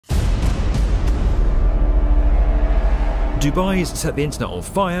Dubai's set the internet on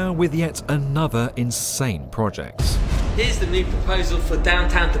fire with yet another insane project. Here's the new proposal for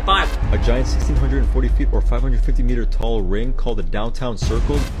downtown Dubai. A giant 1,640 feet or 550 meter tall ring called the Downtown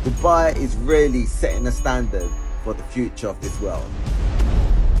Circle. Dubai is really setting a standard for the future of this world.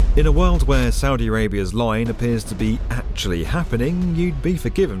 In a world where Saudi Arabia's line appears to be actually happening, you'd be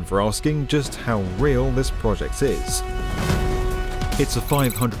forgiven for asking just how real this project is. It's a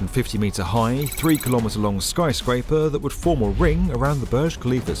 550 metre high, 3 kilometre long skyscraper that would form a ring around the Burj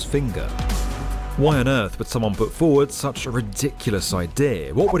Khalifa's finger. Why on earth would someone put forward such a ridiculous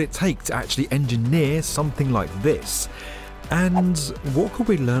idea? What would it take to actually engineer something like this? And what could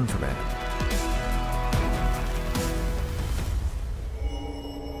we learn from it?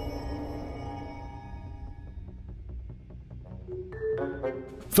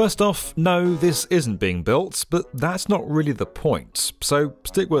 First off, no, this isn't being built, but that's not really the point, so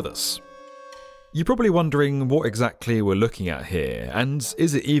stick with us. You're probably wondering what exactly we're looking at here, and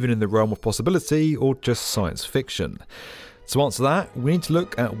is it even in the realm of possibility or just science fiction? To answer that, we need to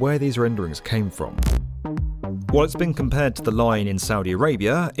look at where these renderings came from. While it's been compared to the line in Saudi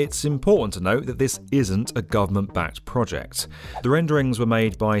Arabia, it's important to note that this isn't a government-backed project. The renderings were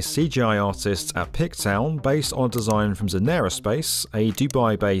made by CGI artists at Pictown based on a design from Znera, a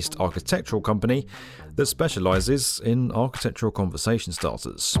Dubai-based architectural company that specialises in architectural conversation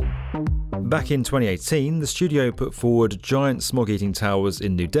starters. Back in 2018, the studio put forward giant smog-eating towers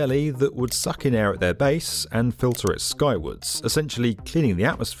in New Delhi that would suck in air at their base and filter it skywards, essentially cleaning the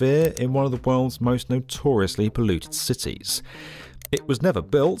atmosphere in one of the world's most notoriously polluted cities. It was never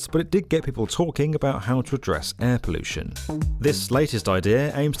built, but it did get people talking about how to address air pollution. This latest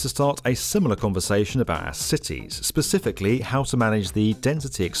idea aims to start a similar conversation about our cities, specifically how to manage the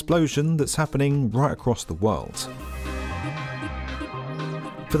density explosion that's happening right across the world.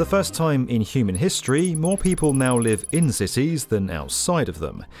 For the first time in human history, more people now live in cities than outside of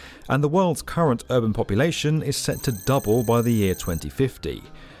them, and the world's current urban population is set to double by the year 2050.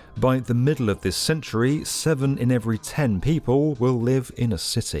 By the middle of this century, 7 in every 10 people will live in a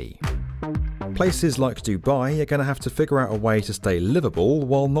city. Places like Dubai are going to have to figure out a way to stay livable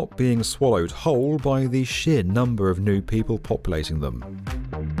while not being swallowed whole by the sheer number of new people populating them.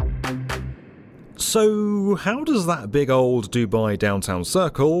 So how does that big old Dubai downtown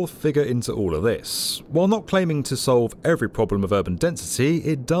circle figure into all of this? While not claiming to solve every problem of urban density,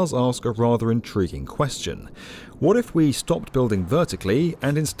 it does ask a rather intriguing question. What if we stopped building vertically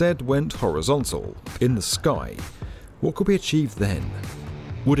and instead went horizontal, in the sky? What could we achieve then?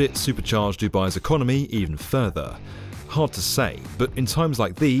 Would it supercharge Dubai's economy even further? Hard to say, but in times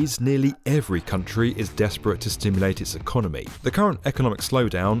like these, nearly every country is desperate to stimulate its economy. The current economic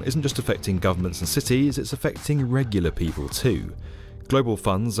slowdown isn't just affecting governments and cities, it's affecting regular people too. Global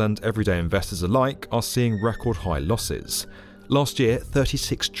funds and everyday investors alike are seeing record high losses. Last year,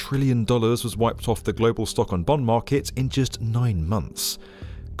 $36 trillion was wiped off the global stock and bond market in just 9 months.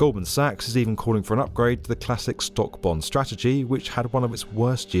 Goldman Sachs is even calling for an upgrade to the classic stock-bond strategy, which had one of its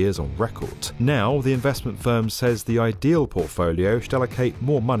worst years on record. Now, the investment firm says the ideal portfolio should allocate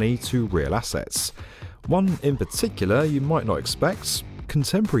more money to real assets. One in particular you might not expect: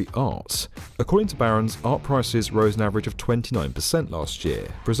 contemporary art. According to Barron's, art prices rose an average of 29% last year,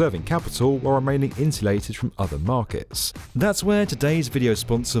 preserving capital while remaining insulated from other markets. That's where today's video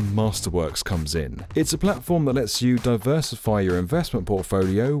sponsor Masterworks comes in. It's a platform that lets you diversify your investment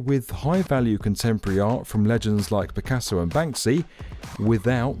portfolio with high-value contemporary art from legends like Picasso and Banksy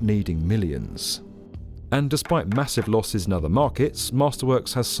without needing millions. And despite massive losses in other markets,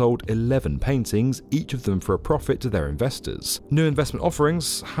 Masterworks has sold 11 paintings, each of them for a profit to their investors. New investment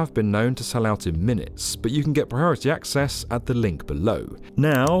offerings have been known to sell out in minutes, but you can get priority access at the link below.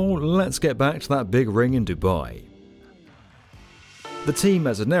 Now, let's get back to that big ring in Dubai. The team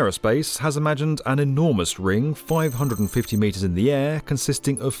at Znera has imagined an enormous ring 550 metres in the air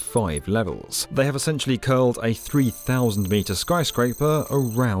consisting of 5 levels. They have essentially curled a 3,000 metre skyscraper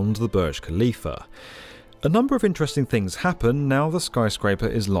around the Burj Khalifa. A number of interesting things happen now the skyscraper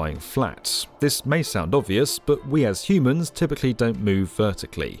is lying flat. This may sound obvious, but we as humans typically don't move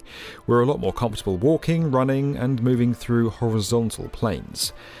vertically. We're a lot more comfortable walking, running, and moving through horizontal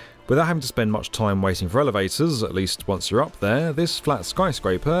planes. Without having to spend much time waiting for elevators, at least once you're up there, this flat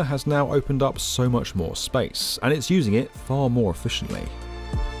skyscraper has now opened up so much more space, and it's using it far more efficiently.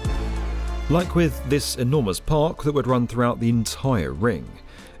 Like with this enormous park that would run throughout the entire ring.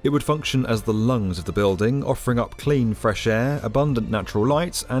 It would function as the lungs of the building, offering up clean, fresh air, abundant natural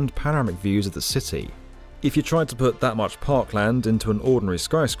light, and panoramic views of the city. If you tried to put that much parkland into an ordinary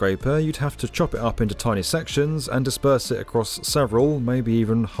skyscraper, you'd have to chop it up into tiny sections and disperse it across several, maybe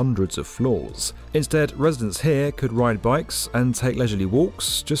even hundreds of floors. Instead, residents here could ride bikes and take leisurely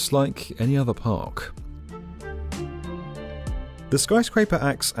walks, just like any other park. The skyscraper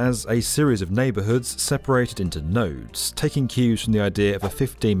acts as a series of neighbourhoods separated into nodes, taking cues from the idea of a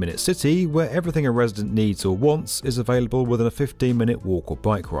 15-minute city where everything a resident needs or wants is available within a 15-minute walk or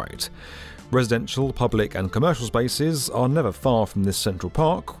bike ride. Residential, public and commercial spaces are never far from this central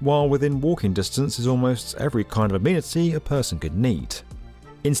park, while within walking distance is almost every kind of amenity a person could need.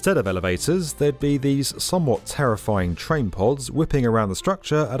 Instead of elevators, there'd be these somewhat terrifying train pods whipping around the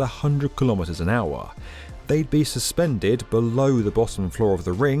structure at 100 km an hour. They'd be suspended below the bottom floor of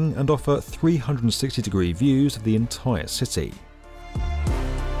the ring and offer 360-degree views of the entire city.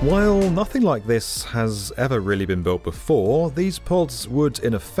 While nothing like this has ever really been built before, these pods would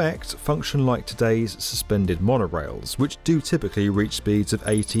in effect function like today's suspended monorails, which do typically reach speeds of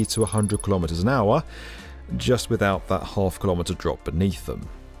 80 to 100 km an hour, just without that half-kilometre drop beneath them.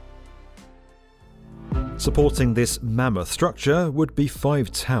 Supporting this mammoth structure would be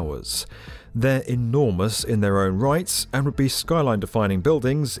 5 towers. They're enormous in their own right and would be skyline-defining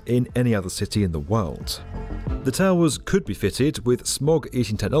buildings in any other city in the world. The towers could be fitted with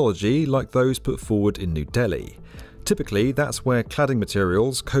smog-eating technology like those put forward in New Delhi. Typically, that's where cladding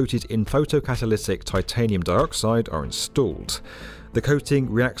materials coated in photocatalytic titanium dioxide are installed. The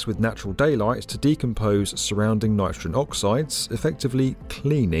coating reacts with natural daylight to decompose surrounding nitrogen oxides, effectively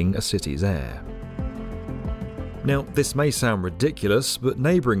cleaning a city's air. Now, this may sound ridiculous, but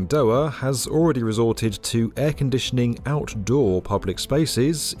neighbouring Doha has already resorted to air conditioning outdoor public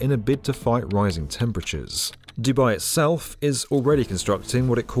spaces in a bid to fight rising temperatures. Dubai itself is already constructing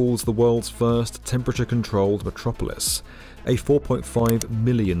what it calls the world's first temperature-controlled metropolis, a 4.5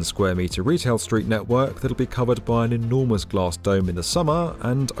 million square metre retail street network that'll be covered by an enormous glass dome in the summer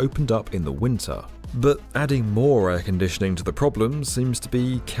and opened up in the winter. But adding more air conditioning to the problem seems to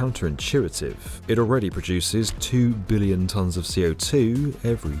be counterintuitive. It already produces 2 billion tonnes of CO2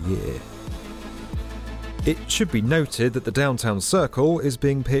 every year. It should be noted that the downtown circle is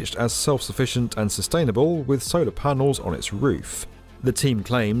being pitched as self-sufficient and sustainable with solar panels on its roof. The team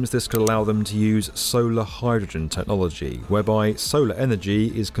claims this could allow them to use solar hydrogen technology, whereby solar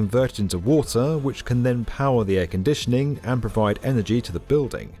energy is converted into water which can then power the air conditioning and provide energy to the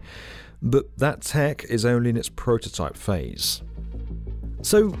building. But that tech is only in its prototype phase.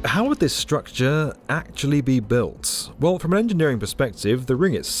 So how would this structure actually be built? Well, from an engineering perspective, the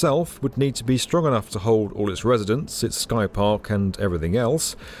ring itself would need to be strong enough to hold all its residents, its sky park and everything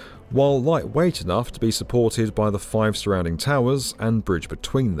else, while lightweight enough to be supported by the 5 surrounding towers and bridge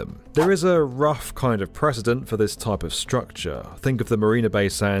between them. There is a rough kind of precedent for this type of structure. Think of the Marina Bay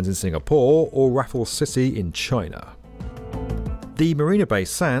Sands in Singapore or Raffles City in China. The Marina Bay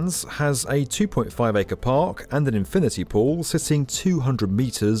Sands has a 2.5 acre park and an infinity pool sitting 200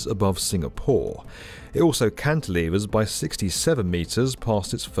 metres above Singapore. It also cantilevers by 67 metres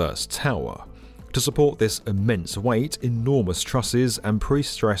past its first tower. To support this immense weight, enormous trusses and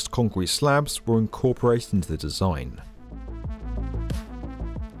pre-stressed concrete slabs were incorporated into the design.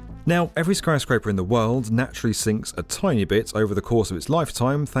 Now, every skyscraper in the world naturally sinks a tiny bit over the course of its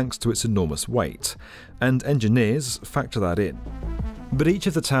lifetime thanks to its enormous weight, and engineers factor that in. But each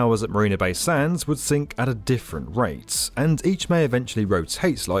of the towers at Marina Bay Sands would sink at a different rate, and each may eventually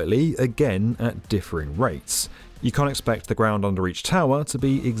rotate slightly, again at differing rates. You can't expect the ground under each tower to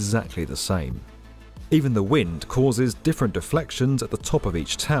be exactly the same. Even the wind causes different deflections at the top of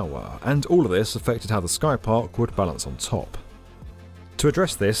each tower, and all of this affected how the sky park would balance on top. To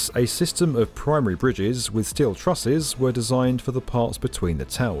address this, a system of primary bridges with steel trusses were designed for the parts between the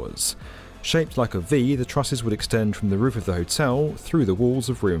towers. Shaped like a V, the trusses would extend from the roof of the hotel through the walls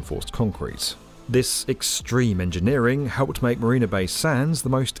of reinforced concrete. This extreme engineering helped make Marina Bay Sands the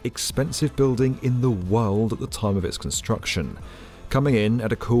most expensive building in the world at the time of its construction, coming in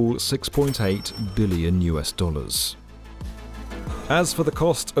at a cool $6.8 billion US. As for the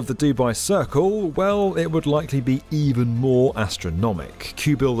cost of the Dubai Circle, well, it would likely be even more astronomical.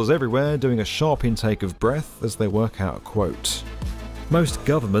 Queue builders everywhere doing a sharp intake of breath as they work out a quote. Most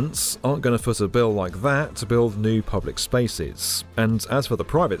governments aren't going to foot a bill like that to build new public spaces. And as for the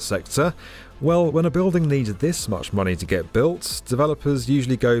private sector, well, when a building needs this much money to get built, developers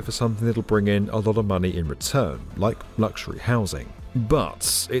usually go for something that'll bring in a lot of money in return, like luxury housing.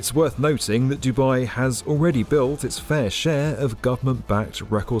 But it's worth noting that Dubai has already built its fair share of government-backed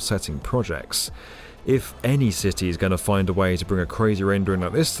record-setting projects. If any city is going to find a way to bring a crazy rendering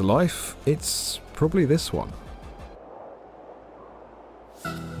like this to life, it's probably this one.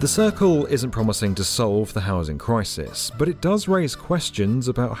 The circle isn't promising to solve the housing crisis, but it does raise questions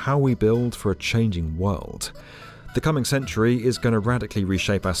about how we build for a changing world. The coming century is going to radically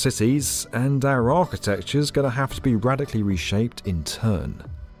reshape our cities, and our architecture is going to have to be radically reshaped in turn.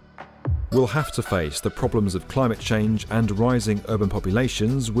 We'll have to face the problems of climate change and rising urban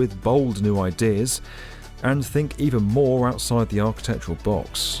populations with bold new ideas, and think even more outside the architectural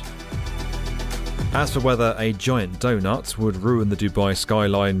box. As for whether a giant donut would ruin the Dubai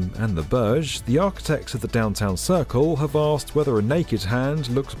skyline and the Burj, the architects of the downtown circle have asked whether a naked hand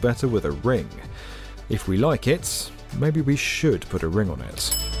looks better with a ring. If we like it, maybe we should put a ring on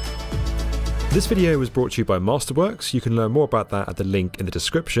it. This video was brought to you by Masterworks. You can learn more about that at the link in the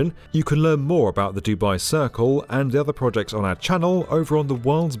description. You can learn more about the Dubai Circle and the other projects on our channel over on the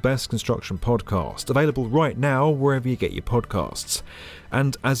World's Best Construction podcast, available right now wherever you get your podcasts.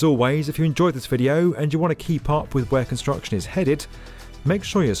 And as always, if you enjoyed this video and you want to keep up with where construction is headed, make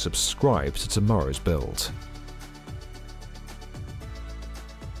sure you're subscribed to tomorrow's build.